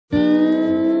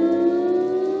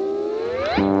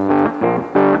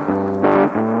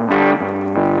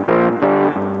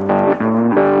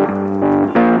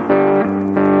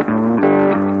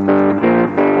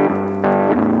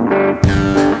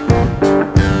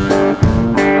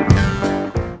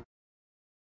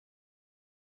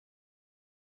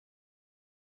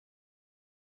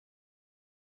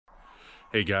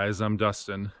Hey guys, I'm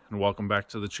Dustin and welcome back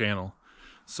to the channel.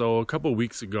 So a couple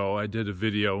weeks ago I did a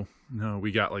video.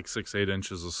 We got like 6-8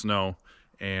 inches of snow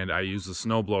and I used a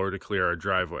snowblower to clear our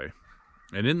driveway.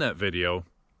 And in that video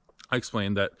I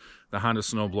explained that the Honda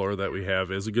snowblower that we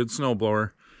have is a good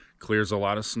snowblower, clears a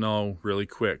lot of snow really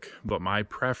quick, but my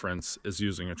preference is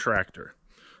using a tractor.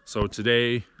 So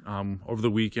today, over the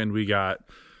weekend, we got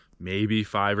maybe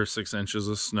 5 or 6 inches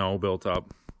of snow built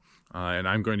up. And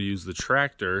I'm going to use the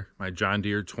tractor, my John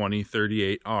Deere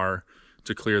 2038R,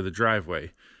 to clear the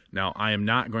driveway. Now, I am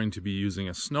not going to be using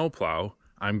a snowplow.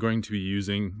 I'm going to be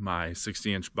using my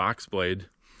 60-inch Boxblade,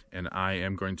 and I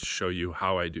am going to show you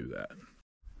how I do that.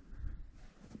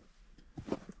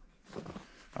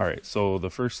 All right, so the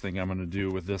first thing I'm going to do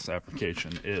with this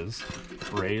application is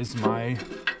raise my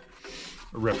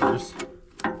rippers.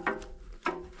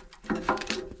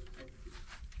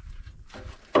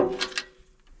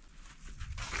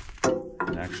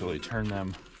 Actually turn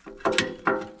them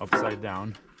upside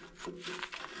down.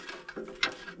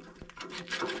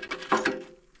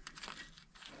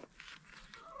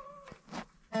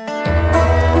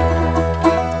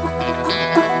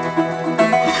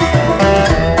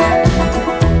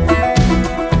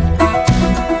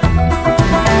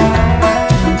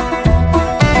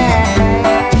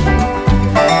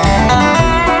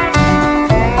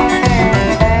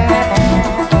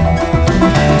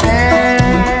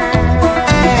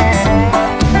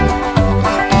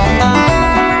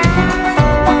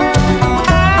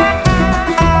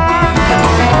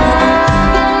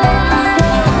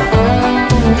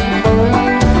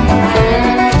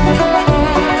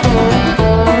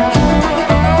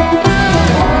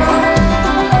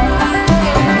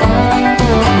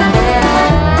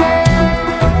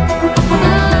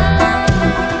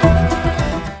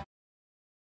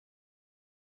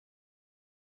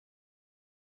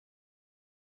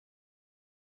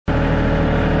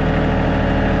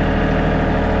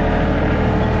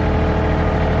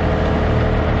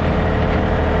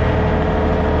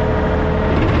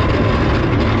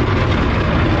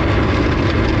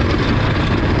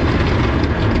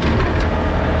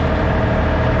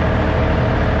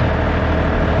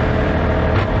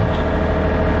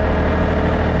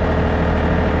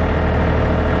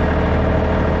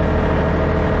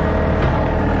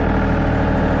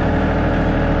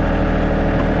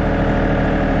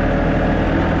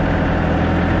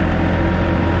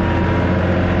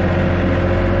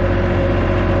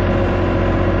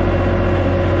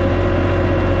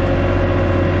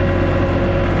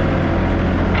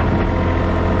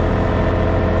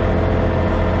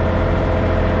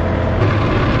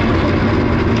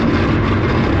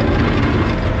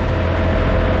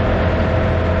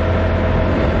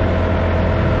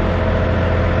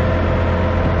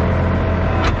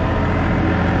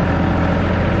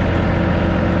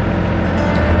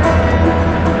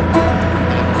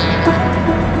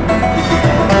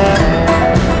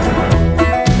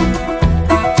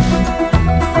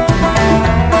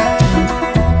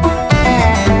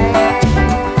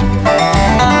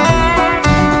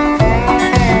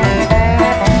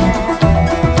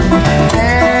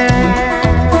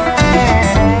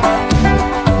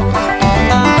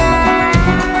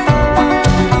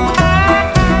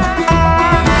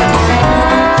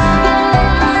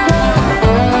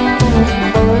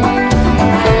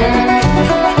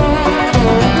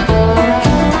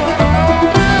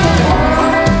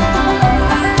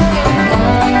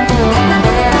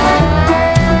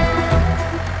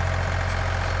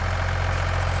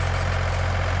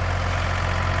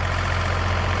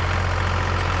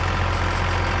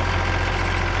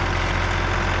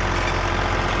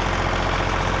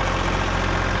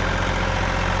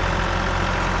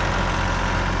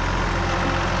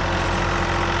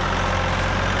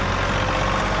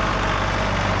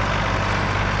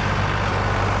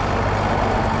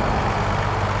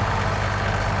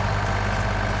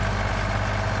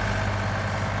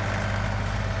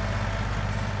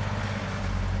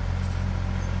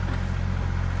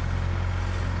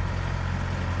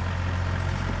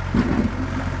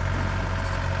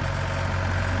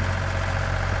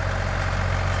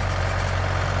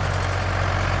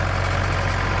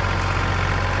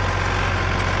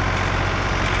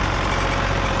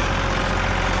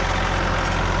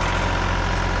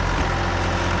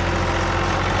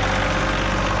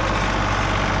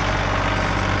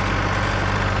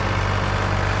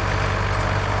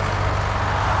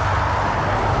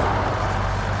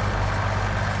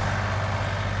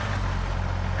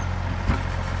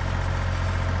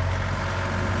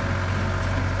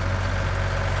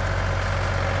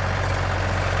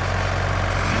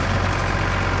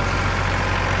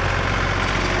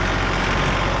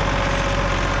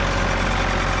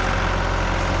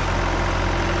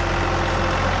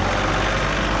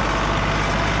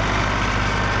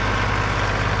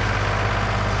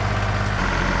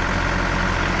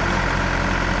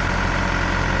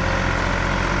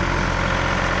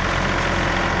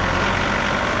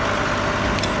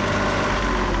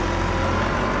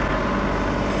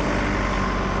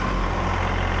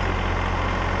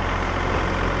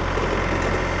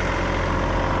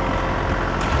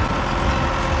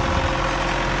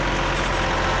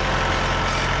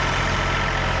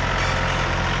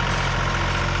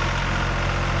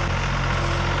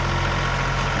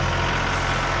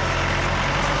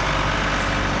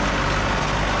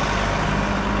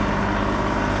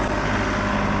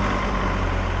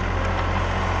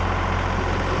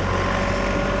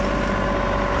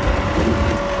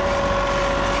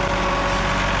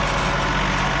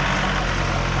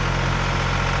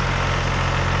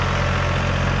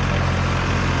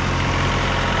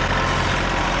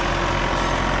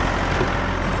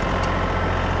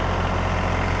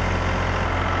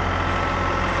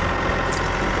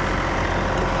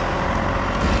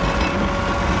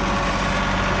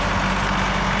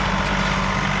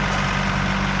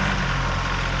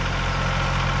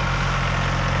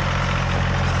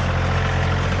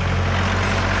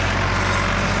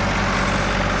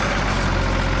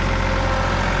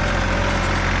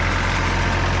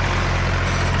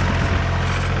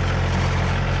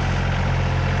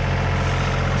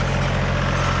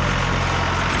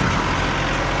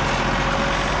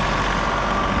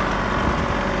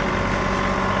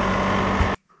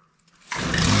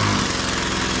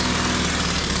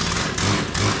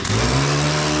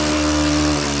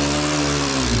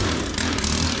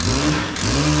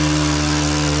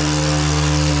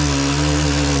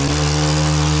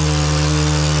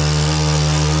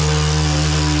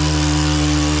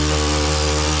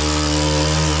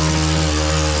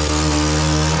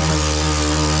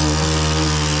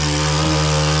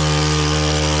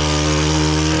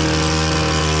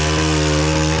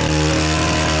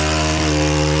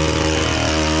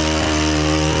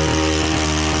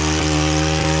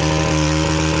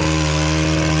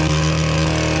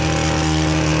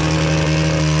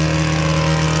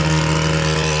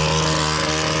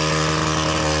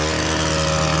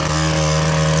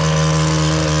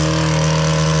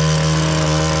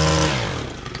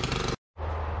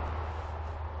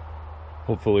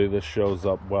 Hopefully this shows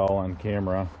up well on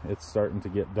camera. It's starting to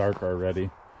get dark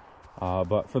already.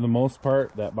 But for the most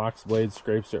part, that Boxblade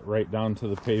scrapes it right down to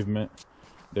the pavement.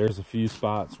 There's a few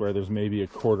spots where there's maybe a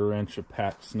 1/4 inch of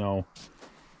packed snow,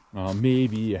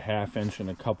 maybe a 1/2 inch in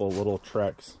a couple little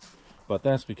treks, but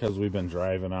that's because we've been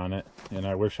driving on it, and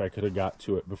I wish I could have got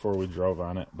to it before we drove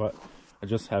on it, but I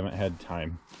just haven't had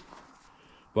time.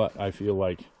 But I feel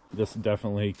like this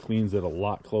definitely cleans it a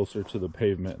lot closer to the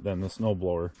pavement than the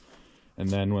snowblower, and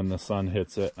then when the sun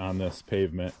hits it on this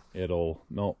pavement, it'll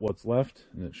melt what's left,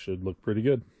 and it should look pretty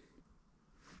good.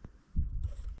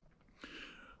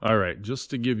 All right,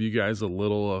 just to give you guys a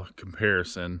little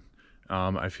comparison,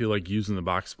 I feel like using the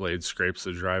Boxblade scrapes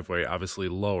the driveway obviously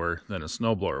lower than a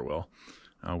snowblower will.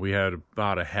 We had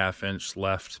about a 1/2 inch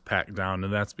left packed down,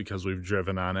 and that's because we've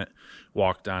driven on it,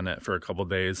 walked on it for a couple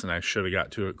days, and I should have got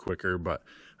to it quicker, but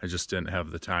I just didn't have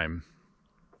the time.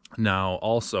 Now,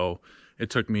 also, it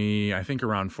took me, I think,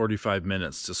 around 45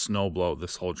 minutes to snow blow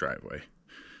this whole driveway.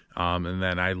 And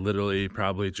then I literally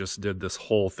probably just did this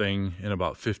whole thing in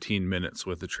about 15 minutes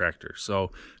with the tractor.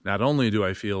 So not only do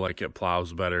I feel like it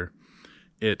plows better,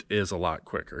 it is a lot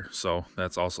quicker. So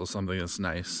that's also something that's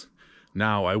nice.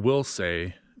 Now, I will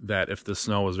say that if the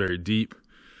snow was very deep,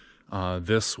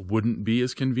 this wouldn't be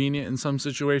as convenient in some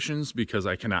situations because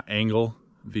I cannot angle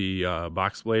the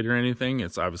Boxblade or anything.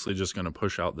 It's obviously just going to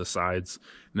push out the sides,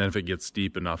 and then if it gets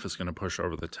deep enough, it's going to push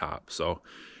over the top. So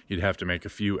you'd have to make a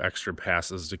few extra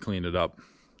passes to clean it up.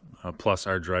 Plus,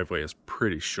 our driveway is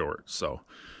pretty short, so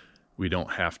we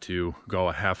don't have to go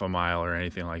a 1/2 mile or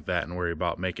anything like that and worry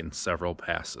about making several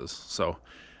passes. So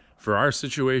for our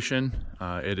situation,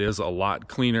 it is a lot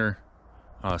cleaner.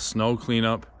 Snow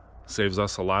cleanup saves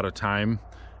us a lot of time,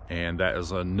 and that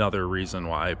is another reason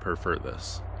why I prefer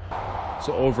this.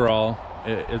 So overall,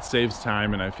 it saves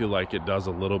time, and I feel like it does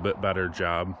a little bit better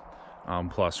job.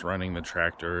 Plus, running the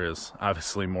tractor is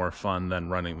obviously more fun than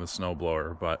running the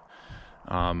snowblower. But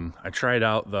I tried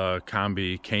out the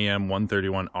Kombi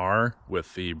KM131R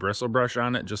with the bristle brush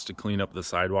on it just to clean up the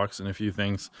sidewalks and a few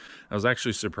things. I was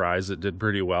actually surprised it did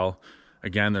pretty well.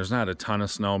 Again, there's not a ton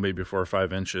of snow, maybe 4 or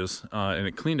 5 inches, and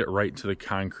it cleaned it right to the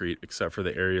concrete except for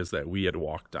the areas that we had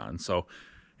walked on. So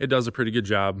it does a pretty good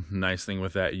job. Nice thing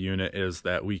with that unit is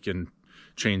that we can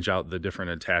change out the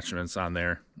different attachments on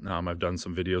there. I've done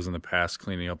some videos in the past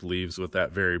cleaning up leaves with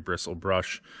that very bristle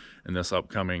brush. And this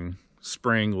upcoming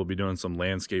spring, we'll be doing some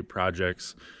landscape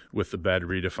projects with the bed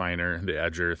redefiner, the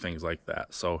edger, things like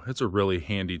that. So it's a really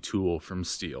handy tool from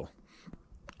STIHL.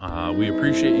 We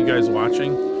appreciate you guys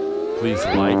watching. Please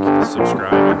like,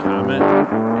 subscribe, and comment,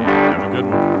 and have a good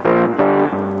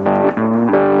one.